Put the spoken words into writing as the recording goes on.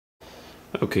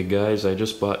Okay guys, I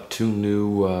just bought two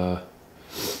new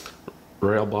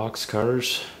rail box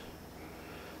cars.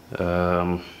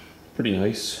 Pretty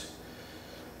nice.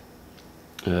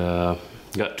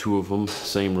 Got two of them,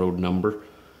 same road number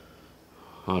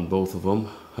on both of them.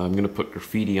 I'm gonna put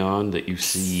graffiti on that you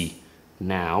see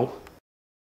now.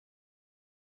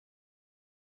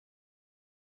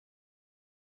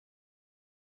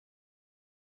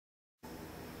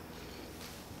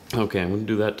 Okay, I'm going to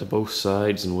do that to both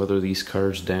sides and weather these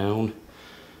cars down.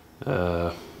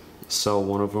 Sell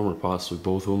one of them or possibly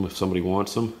both of them if somebody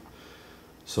wants them.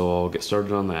 So I'll get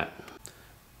started on that.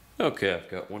 Okay, I've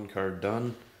got one car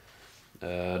done. Did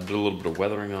a little bit of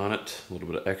weathering on it, a little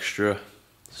bit of extra.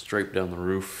 Stripe down the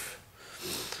roof.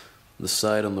 The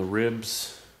side on the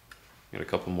ribs. Got a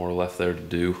couple more left there to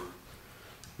do.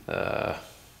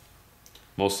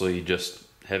 Mostly just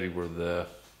heavy where the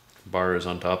bar is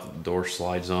on top that the door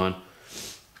slides on.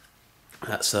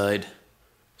 That side,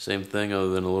 same thing other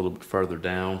than a little bit farther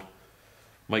down.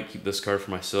 Might keep this car for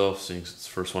myself, seeing it's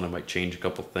the first one. I might change a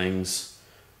couple things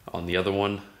on the other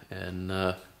one, and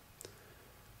but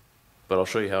I'll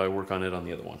show you how I work on it on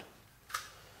the other one.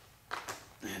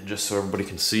 And just so everybody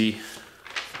can see,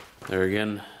 there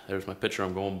again, there's my picture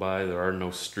I'm going by. There are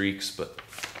no streaks, but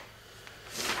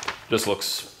just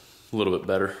looks a little bit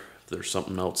better if there's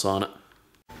something else on it.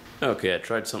 Okay, I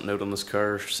tried something out on this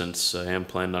car since I am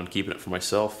planning on keeping it for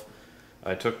myself.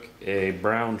 I took a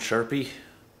brown Sharpie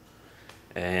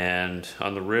and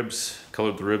on the ribs,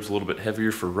 colored the ribs a little bit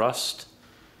heavier for rust.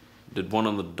 Did one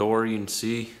on the door, you can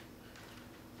see.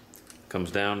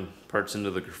 Comes down, parts into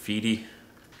the graffiti.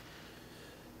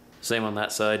 Same on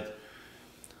that side. A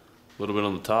little bit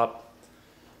on the top.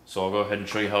 So I'll go ahead and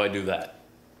show you how I do that.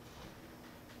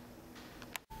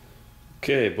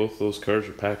 Okay, both those cars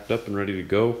are packed up and ready to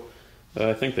go.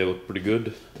 I think they look pretty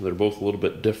good. They're both a little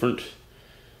bit different,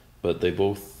 but they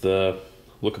both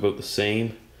look about the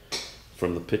same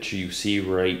from the picture you see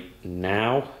right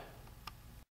now.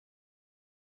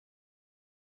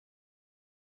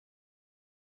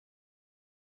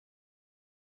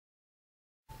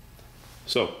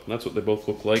 So that's what they both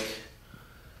look like.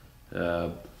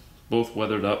 Both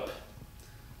weathered up.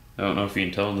 I don't know if you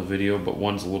can tell in the video, but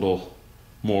one's a little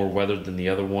more weathered than the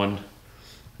other one.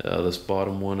 This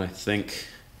bottom one, I think,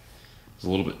 is a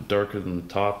little bit darker than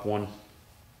the top one.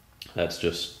 That's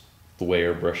just the way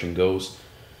airbrushing goes.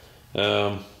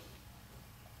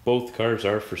 Both cars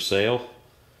are for sale.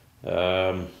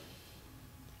 So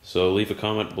leave a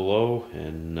comment below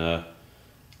and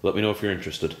let me know if you're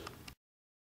interested.